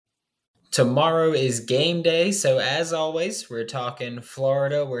Tomorrow is game day, so as always, we're talking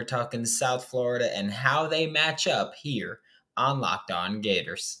Florida, we're talking South Florida, and how they match up here on Locked On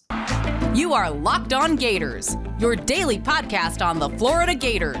Gators. You are Locked On Gators, your daily podcast on the Florida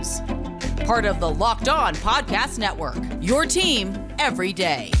Gators. Part of the Locked On Podcast Network, your team every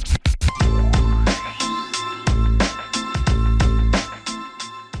day.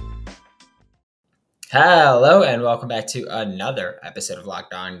 Hello, and welcome back to another episode of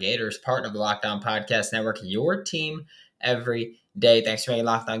Locked On Gators, part of the Locked On Podcast Network, your team every day. Thanks for making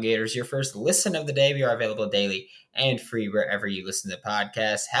Locked On Gators your first listen of the day. We are available daily and free wherever you listen to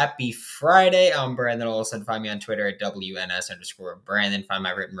podcasts. Happy Friday. I'm Brandon Olson. Find me on Twitter at WNS_Brandon. Find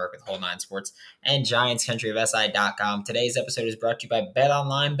my written work with Whole Nine Sports and GiantsCountryofSI.com. Today's episode is brought to you by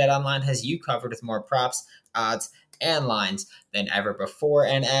BetOnline. BetOnline has you covered with more props, odds, and lines than ever before.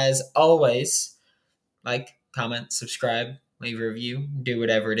 And as always, like, comment, subscribe, leave a review, do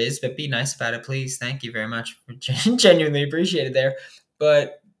whatever it is, but be nice about it, please. Thank you very much. Genuinely appreciate it there.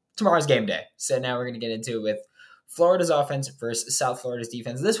 But tomorrow's game day. So now we're going to get into it with Florida's offense versus South Florida's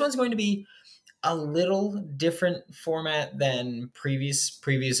defense. This one's going to be a little different format than previous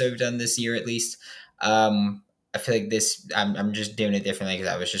I've done this year, at least. I feel like I'm just doing it differently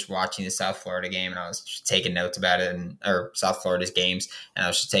because I was just watching the South Florida game and I was just taking notes about it, or South Florida's games, and I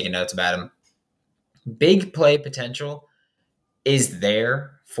was just taking notes about them. Big play potential is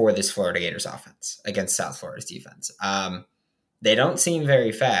there for this Florida Gators offense against South Florida's defense. They don't seem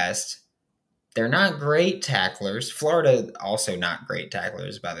very fast. They're not great tacklers. Florida also not great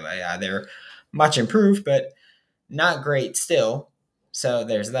tacklers, by the way. They're much improved, but not great still. So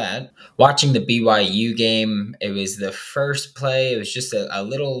there's that. Watching the BYU game, it was the first play. It was just a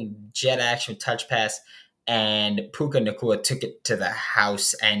little jet action touch pass, and Puka Nacua took it to the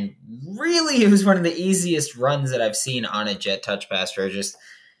house. And really, it was one of the easiest runs that I've seen on a jet touch pass where just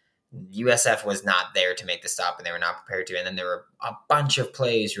USF was not there to make the stop and they were not prepared to. And then there were a bunch of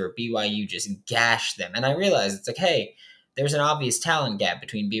plays where BYU just gashed them. And I realized it's like, hey, there's an obvious talent gap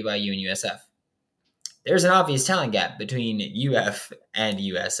between BYU and USF. There's an obvious talent gap between UF and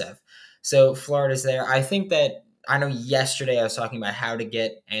USF. So Florida's there. I know yesterday I was talking about how to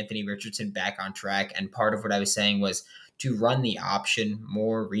get Anthony Richardson back on track, and part of what I was saying was to run the option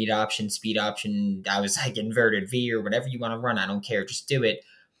more, read option, speed option. I was like inverted V or whatever you want to run. I don't care. Just do it.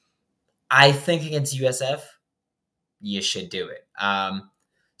 I think against USF, you should do it.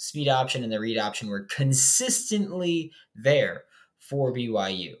 Speed option and the read option were consistently there for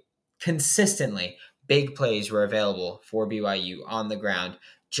BYU. Consistently, big plays were available for BYU on the ground,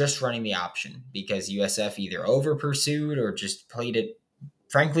 just running the option because USF either over pursued or just played it,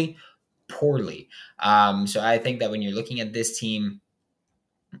 frankly, poorly. So I think that when you're looking at this team,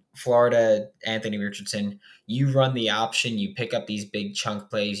 Florida, Anthony Richardson, you run the option, you pick up these big chunk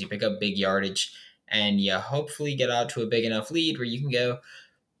plays, you pick up big yardage, and you hopefully get out to a big enough lead where you can go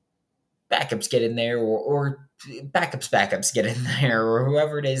backups get in there or backups get in there, or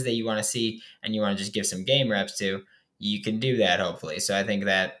whoever it is that you want to see and you want to just give some game reps to, you can do that hopefully. So I think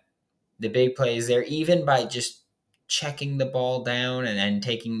that the big plays there, even by just checking the ball down and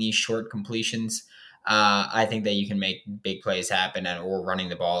taking these short completions, I think that you can make big plays happen or running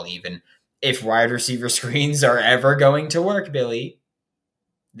the ball even. If wide receiver screens are ever going to work, Billy,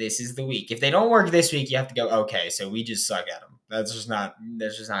 this is the week. If they don't work this week, you have to go, okay, so we just suck at them. That's just not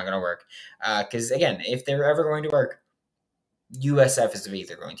going to work. Because again, if they're ever going to work, USF is the week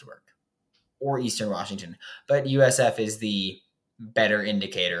they're going to work, or Eastern Washington. But USF is the better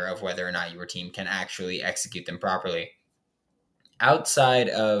indicator of whether or not your team can actually execute them properly. Outside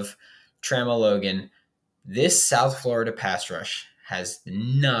of Trammell Logan, this South Florida pass rush has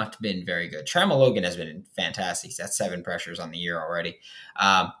not been very good. Trammell Logan has been fantastic. He's had 7 pressures on the year already.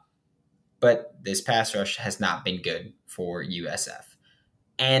 But this pass rush has not been good for USF.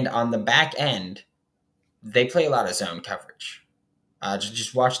 And on the back end, they play a lot of zone coverage.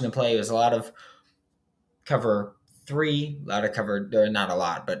 Just watching them play, it was a lot of cover 3, a lot of cover, or not a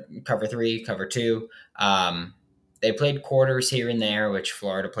lot, but cover 3, cover 2. They played quarters here and there, which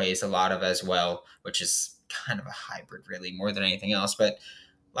Florida plays a lot of as well, which is kind of a hybrid, really, more than anything else. But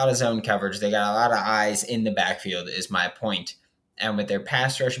a lot of zone coverage. They got a lot of eyes in the backfield, is my point. And with their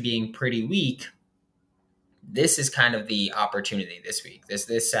pass rush being pretty weak, this is kind of the opportunity this week.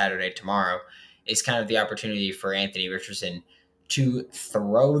 This Saturday, tomorrow, is kind of the opportunity for Anthony Richardson to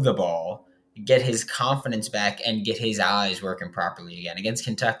throw the ball, get his confidence back, and get his eyes working properly again. Against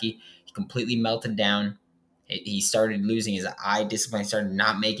Kentucky, he completely melted down. He started losing his eye discipline, started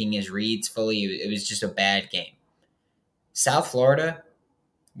not making his reads fully. It was just a bad game. South Florida,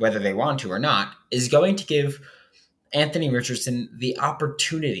 whether they want to or not, is going to give Anthony Richardson the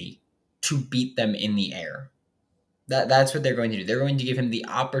opportunity to beat them in the air. That's what they're going to do. They're going to give him the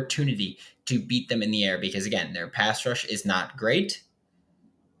opportunity to beat them in the air because, again, their pass rush is not great.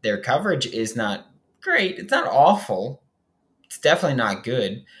 Their coverage is not great. It's not awful. It's definitely not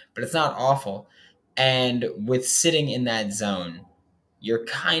good, but it's not awful. And with sitting in that zone, you're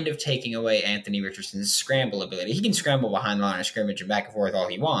kind of taking away Anthony Richardson's scramble ability. He can scramble behind the line of scrimmage and back and forth all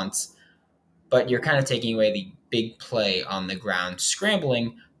he wants, but you're kind of taking away the big play on the ground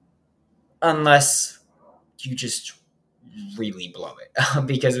scrambling unless you just really blow it.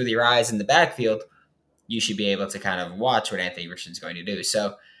 Because with your eyes in the backfield, you should be able to kind of watch what Anthony Richardson's going to do.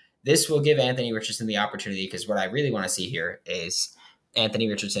 So this will give Anthony Richardson the opportunity, because what I really want to see here is Anthony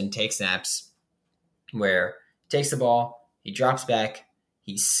Richardson take snaps where he takes the ball, he drops back,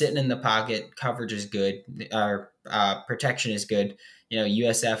 he's sitting in the pocket, coverage is good, our protection is good.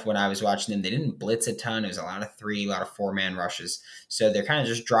 USF, when I was watching them, they didn't blitz a ton. It was a lot of 3, a lot of 4-man rushes. So they're kind of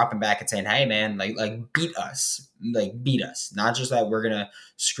just dropping back and saying, hey, man, like beat us. Like, beat us. Not just that we're going to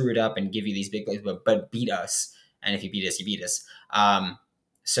screw it up and give you these big plays, but beat us. And if you beat us, you beat us.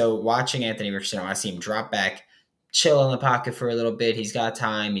 So watching Anthony Richardson, I want to see him drop back, chill in the pocket for a little bit. He's got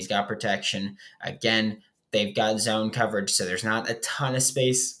time. He's got protection. Again, they've got zone coverage, so there's not a ton of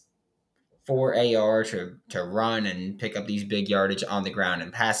space for AR to run and pick up these big yardage on the ground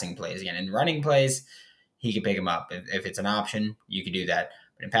and passing plays. Again, in running plays, he can pick them up. If it's an option, you can do that.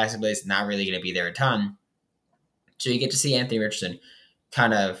 But in passing plays, not really going to be there a ton. So you get to see Anthony Richardson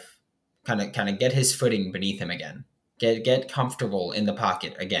kind of get his footing beneath him again. Get comfortable in the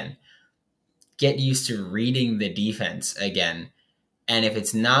pocket again. Get used to reading the defense again. And if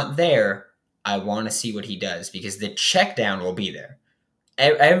it's not there, I want to see what he does, because the check down will be there.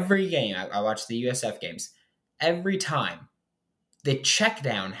 Every game, I watch the USF games, every time the check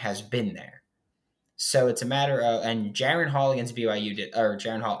down has been there. So it's a matter of, and Jaron Hall of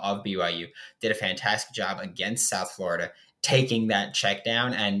BYU did a fantastic job against South Florida, taking that check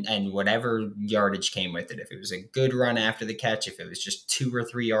down and whatever yardage came with it. If it was a good run after the catch, if it was just 2 or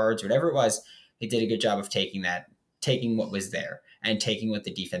 3 yards, whatever it was, he did a good job of taking what was there and taking what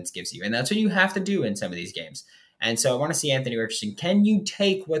the defense gives you. And that's what you have to do in some of these games. And so I want to see Anthony Richardson. Can you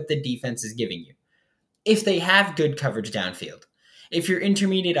take what the defense is giving you? If they have good coverage downfield, if your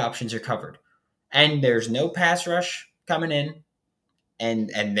intermediate options are covered, and there's no pass rush coming in,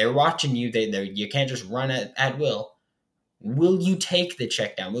 and they're watching you, you can't just run at will. Will you take the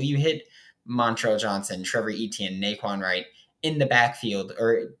check down? Will you hit Montrell Johnson, Trevor Etienne, Naquan Wright in the backfield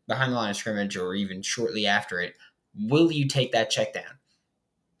or behind the line of scrimmage or even shortly after it? Will you take that check down?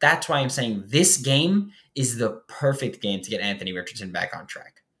 That's why I'm saying this game is the perfect game to get Anthony Richardson back on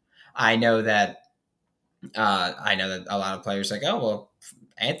track. I know that a lot of players are like, oh, well,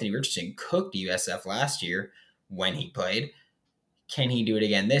 Anthony Richardson cooked USF last year when he played. Can he do it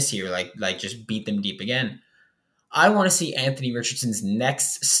again this year? Like just beat them deep again? I want to see Anthony Richardson's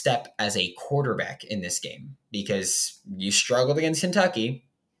next step as a quarterback in this game, because you struggled against Kentucky.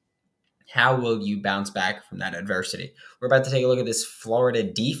 How will you bounce back from that adversity? We're about to take a look at this Florida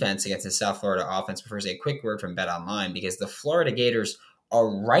defense against the South Florida offense. But first, a quick word from BetOnline, because the Florida Gators are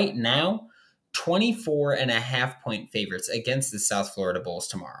right now 24.5-point favorites against the South Florida Bulls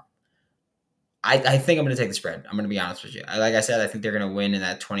tomorrow. I think I'm going to take the spread. I'm going to be honest with you. Like I said, I think they're going to win in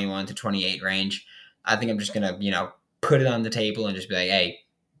that 21 to 28 range. I think I'm just going to, put it on the table and just be like, hey,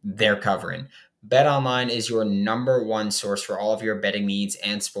 they're covering. BetOnline is your number one source for all of your betting needs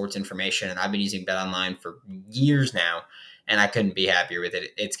and sports information. And I've been using BetOnline for years now, and I couldn't be happier with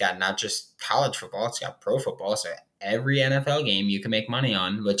it. It's got not just college football, it's got pro football. So every NFL game you can make money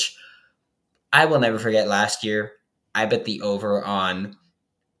on, which I will never forget. Last year, I bet the over on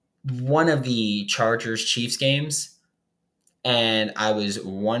one of the Chargers-Chiefs games, and I was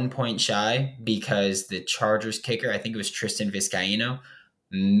 1 point shy because the Chargers kicker, I think it was Tristan Vizcaino,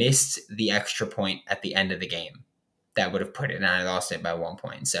 missed the extra point at the end of the game. That would have put it, and I lost it by 1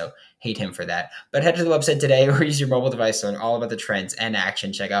 point. So hate him for that. But head to the website today or use your mobile device to learn all about the trends and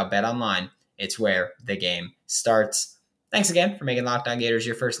action. Check out BetOnline. It's where the game starts. Thanks again for making Locked On Gators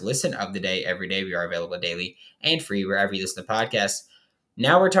your first listen of the day every day. We are available daily and free wherever you listen to podcasts.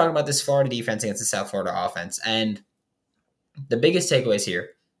 Now we're talking about this Florida defense against the South Florida offense. And the biggest takeaways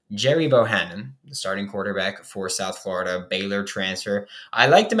here, Jerry Bohannon, the starting quarterback for South Florida, Baylor transfer. I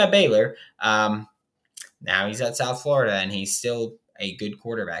liked him at Baylor. Now he's at South Florida, and he's still a good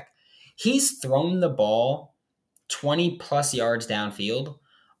quarterback. He's thrown the ball 20-plus yards downfield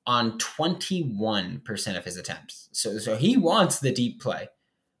on 21% of his attempts. So he wants the deep play,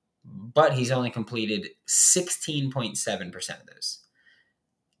 but he's only completed 16.7% of those.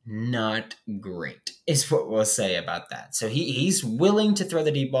 Not great is what we'll say about that. So he's willing to throw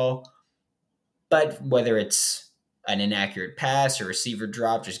the deep ball, But whether it's an inaccurate pass or receiver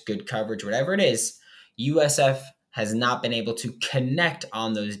drop, just good coverage, whatever it is, USF has not been able to connect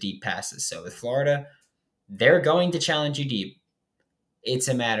on those deep passes. So with Florida, they're going to challenge you deep. It's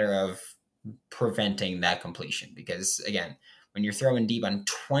a matter of preventing that completion because, again, when you're throwing deep on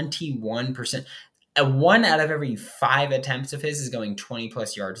 21%, one out of every 5 attempts of his is going 20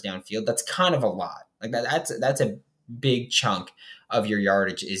 plus yards downfield. That's kind of a lot. Like that's a big chunk of your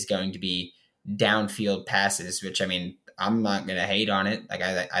yardage is going to be downfield passes, which, I mean, I'm not going to hate on it. Like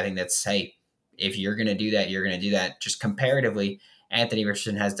I think that's, hey, if you're going to do that, you're going to do that. Just comparatively, Anthony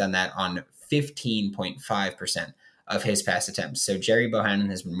Richardson has done that on 15.5% of his pass attempts. So Jerry Bohannon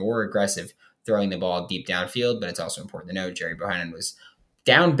has been more aggressive throwing the ball deep downfield, but it's also important to note Jerry Bohannon was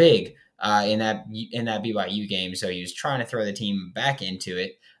down big in that BYU game, so he was trying to throw the team back into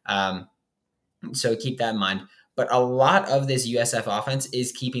it. So keep that in mind. But a lot of this USF offense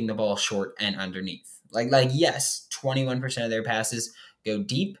is keeping the ball short and underneath. Like yes, 21% of their passes go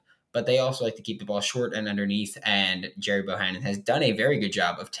deep, but they also like to keep the ball short and underneath. And Jerry Bohannon has done a very good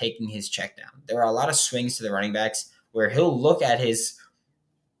job of taking his check down. There are a lot of swings to the running backs where he'll look at his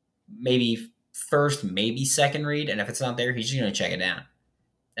maybe first, maybe second read, and if it's not there, he's just going to check it down.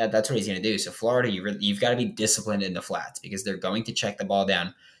 That's what he's going to do. So Florida, you've got to be disciplined in the flats because they're going to check the ball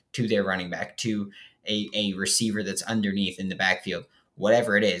down to their running back, to a receiver that's underneath in the backfield,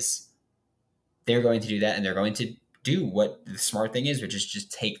 whatever it is. They're going to do that, and they're going to do what the smart thing is, which is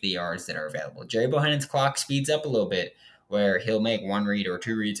just take the yards that are available. Jerry Bohannon's clock speeds up a little bit where he'll make one read or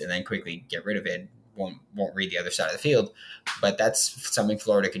two reads and then quickly get rid of it. Won't read the other side of the field. But that's something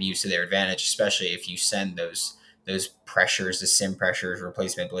Florida could use to their advantage, especially if you send those pressures, the sim pressures,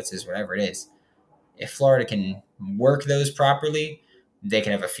 replacement blitzes, whatever it is. If Florida can work those properly, they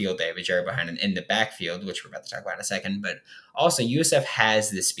can have a field day with Jerry Bohannon in the backfield, which we're about to talk about in a second. But also, USF has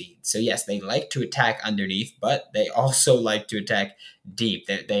the speed. So, yes, they like to attack underneath, but they also like to attack deep.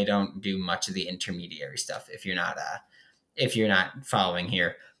 They don't do much of the intermediary stuff if you're not following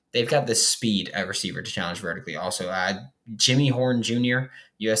here. They've got the speed at receiver to challenge vertically. Also, Jimmy Horn Jr.,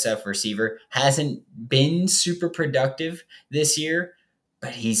 USF receiver, hasn't been super productive this year,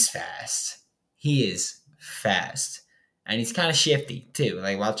 but he's fast. He is fast. And he's kind of shifty, too.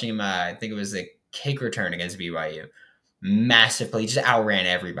 Like, watching him, I think it was a kick return against BYU. Massive play. He just outran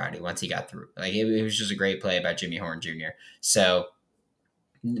everybody once he got through. Like, it was just a great play by Jimmy Horn Jr. So,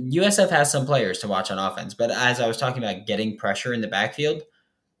 USF has some players to watch on offense. But as I was talking about getting pressure in the backfield,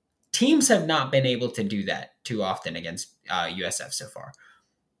 teams have not been able to do that too often against USF so far.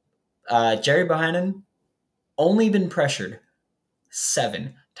 Jerry Bohannon only been pressured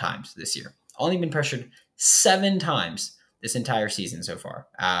 7 times this year. Only been pressured 7 times this entire season so far.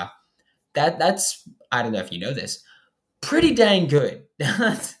 That's, I don't know if you know this, pretty dang good.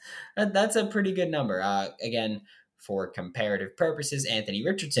 That's a pretty good number. Again, for comparative purposes, Anthony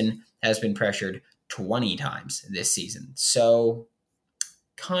Richardson has been pressured 20 times this season. So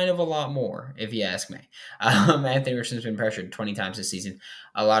kind of a lot more, if you ask me. Anthony Richardson's been pressured 20 times this season.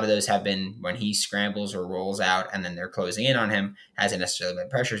 A lot of those have been when he scrambles or rolls out and then they're closing in on him. Hasn't necessarily been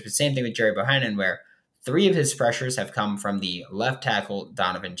pressures, but same thing with Jerry Bohannon, where 3 of his pressures have come from the left tackle,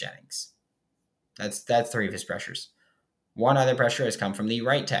 Donovan Jennings. That's 3 of his pressures. 1 other pressure has come from the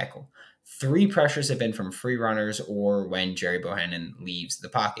right tackle. 3 pressures have been from free runners or when Jerry Bohannon leaves the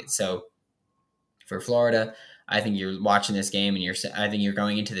pocket. So for Florida, I think you're watching this game and I think you're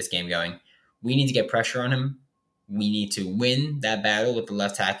going into this game going, we need to get pressure on him. We need to win that battle with the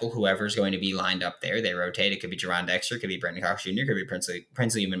left tackle, whoever's going to be lined up there. They rotate. It could be Jerron Dexter, could be Brendan Cox Jr., could be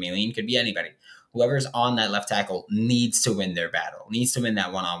Princely Umanmielen, could be anybody. Whoever's on that left tackle needs to win their battle, needs to win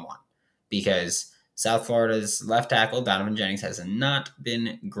that one-on-one, because South Florida's left tackle, Donovan Jennings, has not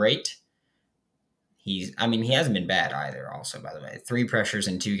been great. He hasn't been bad either, also, by the way. 3 pressures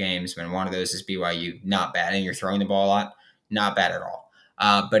in 2 games when one of those is BYU, not bad. And you're throwing the ball a lot, not bad at all.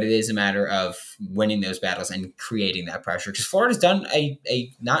 But it is a matter of winning those battles and creating that pressure, because Florida's done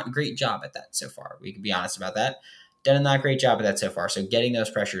a not great job at that so far. We can be honest about that. Done a not great job at that so far. So getting those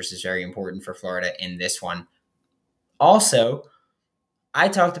pressures is very important for Florida in this one. Also, I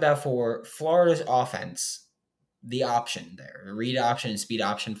talked about for Florida's offense, the option there, the read option and speed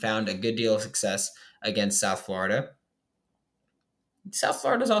option found a good deal of success against South Florida. South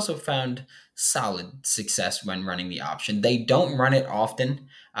Florida's also found solid success when running the option. They don't run it often.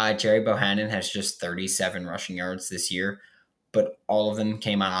 Jerry Bohannon has just 37 rushing yards this year, but all of them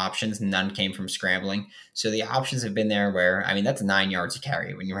came on options. None came from scrambling. So the options have been there where, that's 9 yards to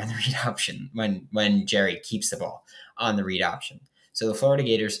carry when you run the read option, when Jerry keeps the ball on the read option. So the Florida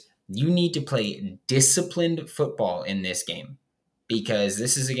Gators, you need to play disciplined football in this game, because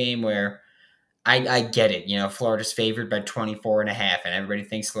this is a game where I get it. Florida's favored by 24 and a half, and everybody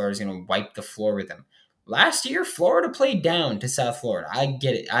thinks Florida's going to wipe the floor with them. Last year, Florida played down to South Florida. I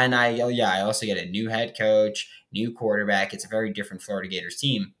get it. And I also get it. New head coach, new quarterback. It's a very different Florida Gators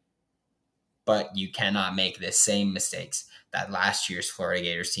team. But you cannot make the same mistakes that last year's Florida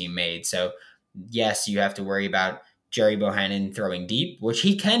Gators team made. So, yes, you have to worry about Jerry Bohannon throwing deep, which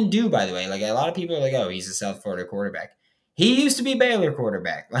he can do, by the way. Like, a lot of people are like, oh, he's a South Florida quarterback. He used to be Baylor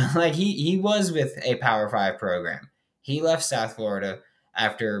quarterback. Like, he was with a Power 5 program. He left South Florida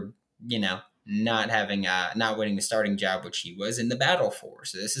after, not winning the starting job, which he was in the battle for.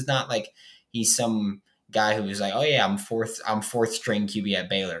 So this is not like he's some guy who was like, oh yeah, I'm fourth string QB at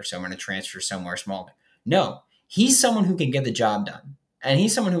Baylor, so I'm going to transfer somewhere smaller. No, he's someone who can get the job done. And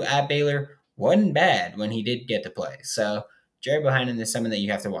he's someone who at Baylor wasn't bad when he did get to play. So Jerry Bohannon is someone that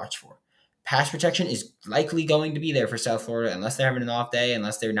you have to watch for. Pass protection is likely going to be there for South Florida unless they're having an off day,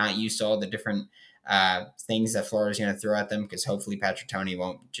 unless they're not used to all the different things that Florida's going to throw at them, because hopefully Patrick Toney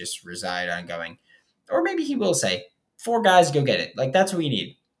won't just reside on going. Or maybe he will say, 4 guys, go get it. Like, that's what we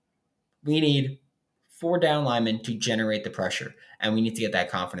need. We need 4 down linemen to generate the pressure, and we need to get that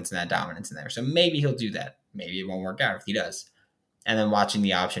confidence and that dominance in there. So maybe he'll do that. Maybe it won't work out if he does. And then watching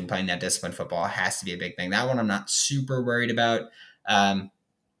the option, playing that disciplined football has to be a big thing. That one I'm not super worried about.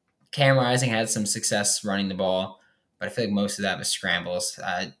 Cam Rising had some success running the ball, but I feel like most of that was scrambles.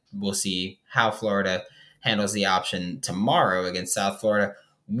 We'll see how Florida handles the option tomorrow against South Florida.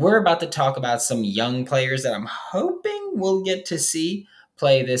 We're about to talk about some young players that I'm hoping we'll get to see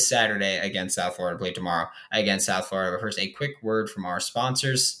play this Saturday against South Florida, play tomorrow against South Florida. But first, a quick word from our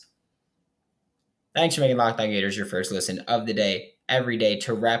sponsors. Thanks for making Locked On Gators your first listen of the day, every day.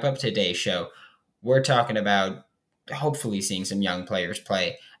 To wrap up today's show, we're talking about hopefully seeing some young players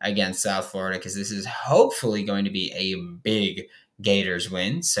play against South Florida, because this is hopefully going to be a big Gators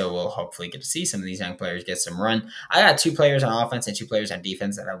win. So we'll hopefully get to see some of these young players get some run. I got 2 players on offense and 2 players on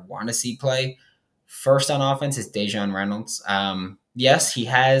defense that I want to see play. First on offense is Dejon Reynolds. Yes, he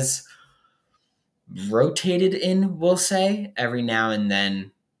has rotated in, we'll say, every now and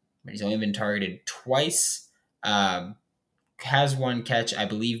then, but he's only been targeted twice. Has 1 catch. I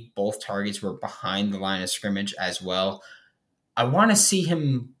believe both targets were behind the line of scrimmage as well. I want to see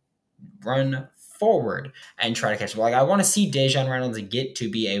him run forward and try to catch the ball. Like, I want to see Dejon Reynolds get to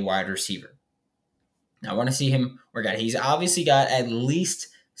be a wide receiver. I want to see him work out. He's obviously got at least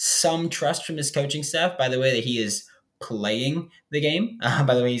some trust from his coaching staff by the way that he is playing the game.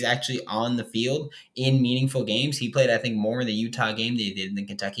 By the way, he's actually on the field in meaningful games. He played, I think, more in the Utah game than he did in the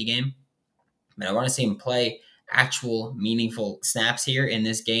Kentucky game. But I want to see him play actual meaningful snaps here in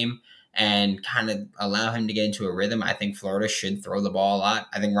this game and kind of allow him to get into a rhythm. I think Florida should throw the ball a lot.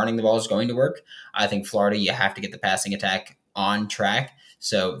 I think running the ball is going to work. I think Florida, you have to get the passing attack on track.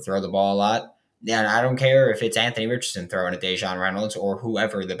 So throw the ball a lot. And I don't care if it's Anthony Richardson throwing at Dejon Reynolds or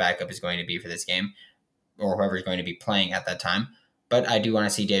whoever the backup is going to be for this game or whoever's going to be playing at that time. But I do want to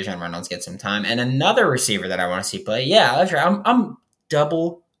see Dejon Reynolds get some time. And another receiver that I want to see play, yeah, that's right. I'm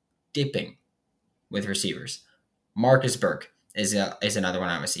double dipping with receivers. Marcus Burke is another one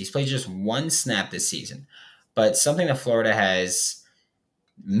I want to see. He's played just 1 snap this season. But something that Florida has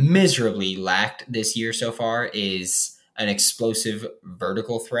miserably lacked this year so far is an explosive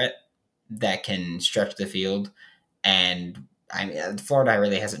vertical threat that can stretch the field. And I mean, Florida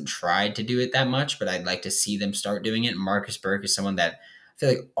really hasn't tried to do it that much, but I'd like to see them start doing it. Marcus Burke is someone that I feel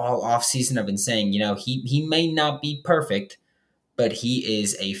like all offseason I've been saying, he may not be perfect, but he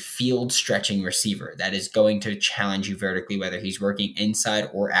is a field stretching receiver that is going to challenge you vertically, whether he's working inside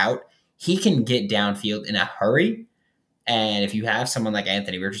or out. He can get downfield in a hurry. And if you have someone like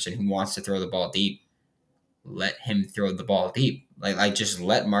Anthony Richardson who wants to throw the ball deep, let him throw the ball deep. Like just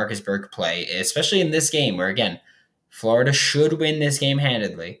let Marcus Burke play, especially in this game where, again, Florida should win this game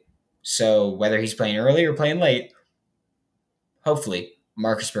handedly. So whether he's playing early or playing late, hopefully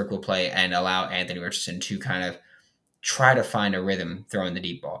Marcus Burke will play and allow Anthony Richardson to kind of try to find a rhythm throwing the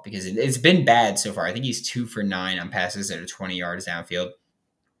deep ball, because it's been bad so far. I think he's 2 for 9 on passes that are 20 yards downfield.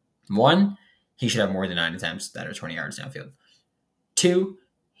 1, he should have more than 9 attempts that are 20 yards downfield. 2,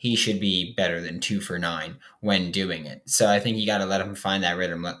 he should be better than 2 for 9 when doing it. So I think you got to let him find that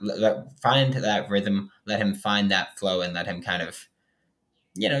rhythm, find that rhythm, let him find that flow, and let him kind of,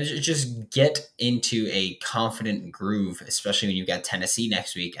 just get into a confident groove, especially when you've got Tennessee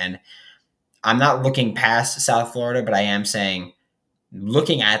next week. And I'm not looking past South Florida, but I am saying,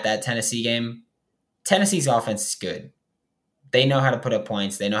 looking at that Tennessee game, Tennessee's offense is good. They know how to put up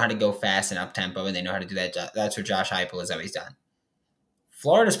points. They know how to go fast and up-tempo, and they know how to do that. That's what Josh Heupel has always done.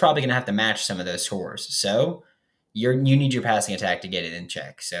 Florida's probably going to have to match some of those scores. So you need your passing attack to get it in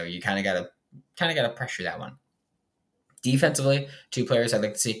check. So you kind of got to kind of got to pressure that one. Defensively, two players I'd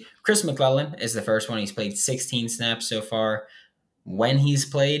like to see. Chris McClellan is the first one. He's played 16 snaps so far. When he's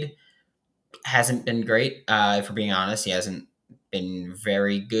played, hasn't been great. If we're being honest, he hasn't been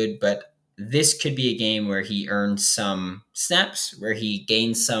very good, but this could be a game where he earns some snaps, where he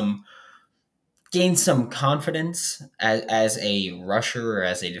gains some confidence as a rusher or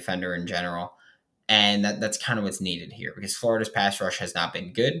as a defender in general. And that's kind of what's needed here, because Florida's pass rush has not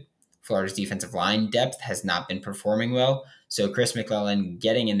been good. Florida's defensive line depth has not been performing well. So Chris McClellan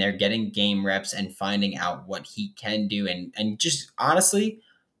getting in there, getting game reps, and finding out what he can do. And just honestly,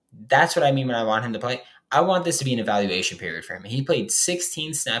 that's what I mean when I want him to play. I want this to be an evaluation period for him. He played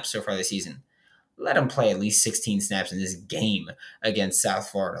 16 snaps so far this season. Let him play at least 16 snaps in this game against South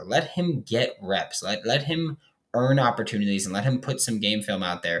Florida. Let him get reps. Let him earn opportunities, and let him put some game film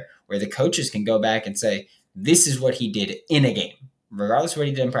out there where the coaches can go back and say, this is what he did in a game. Regardless of what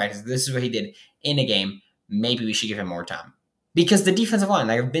he did in practice, this is what he did in a game. Maybe we should give him more time. Because the defensive line,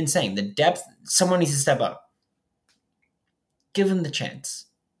 like I've been saying, the depth, someone needs to step up. Give him the chance.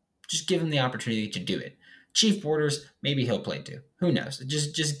 Just give him the opportunity to do it. Chief Borders, maybe he'll play too. Who knows?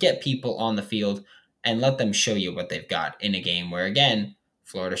 Just get people on the field and let them show you what they've got in a game where, again,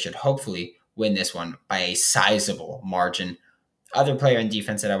 Florida should hopefully win this one by a sizable margin. Other player in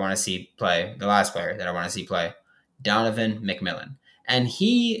defense that I want to see play, the last player that I want to see play, Donovan McMillon. And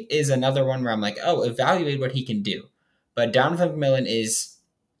he is another one where I'm like, oh, evaluate what he can do. But Donovan McMillon is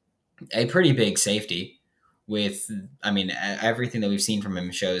a pretty big safety. Everything that we've seen from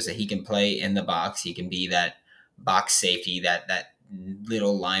him shows that he can play in the box. He can be that box safety, that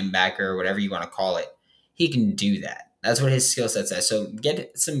little linebacker, whatever you want to call it. He can do that. That's what his skill set says. So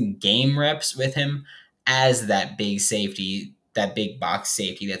get some game reps with him as that big safety, that big box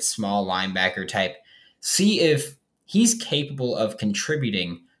safety, that small linebacker type. See if he's capable of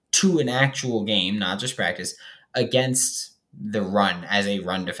contributing to an actual game, not just practice, against the run as a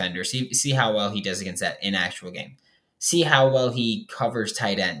run defender. See how well he does against that in actual game. See how well he covers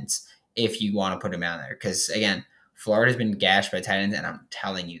tight ends if you want to put him out there. Because, again, Florida's been gashed by tight ends, and I'm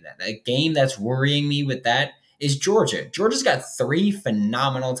telling you that. The game that's worrying me with that is Georgia. Georgia's got 3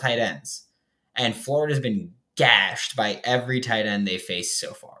 phenomenal tight ends, and Florida's been gashed by every tight end they faced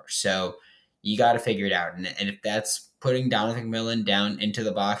so far. So you got to figure it out. And if that's putting Donovan McMillon down into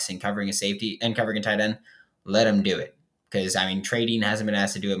the box and covering a safety and covering a tight end, let him do it. Because, Trey Dean hasn't been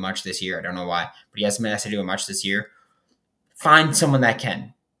asked to do it much this year. I don't know why, but he hasn't been asked to do it much this year. Find someone that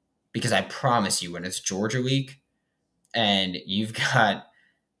can. Because I promise you, when it's Georgia week and you've got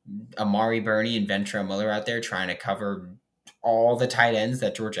Amari Burney and Ventrell Miller out there trying to cover all the tight ends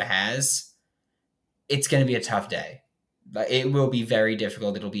that Georgia has, it's going to be a tough day. But it will be very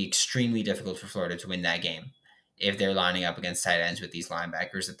difficult. It'll be extremely difficult for Florida to win that game if they're lining up against tight ends with these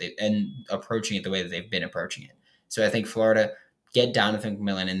linebackers and approaching it the way that they've been approaching it. So I think Florida, get Donovan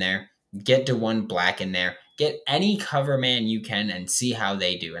McMillon in there, get DeJuan Black in there, get any cover man you can and see how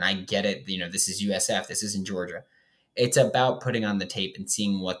they do. And I get it, this is USF, this isn't Georgia. It's about putting on the tape and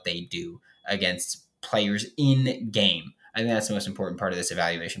seeing what they do against players in game. I think that's the most important part of this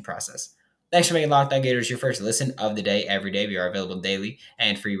evaluation process. Thanks for making Locked On Gators your first listen of the day every day. We are available daily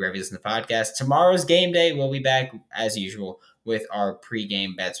and free wherever you listen to the podcast. Tomorrow's game day, we'll be back as usual with our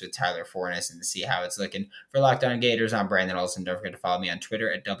pregame bets with Tyler Fornes and to see how it's looking. For Locked On Gators, I'm Brandon Olson. Don't forget to follow me on Twitter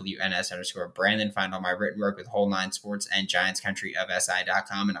at WNS_Brandon. Find all my written work with Whole 9 Sports and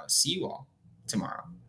GiantsCountryofSI.com, and I'll see you all tomorrow.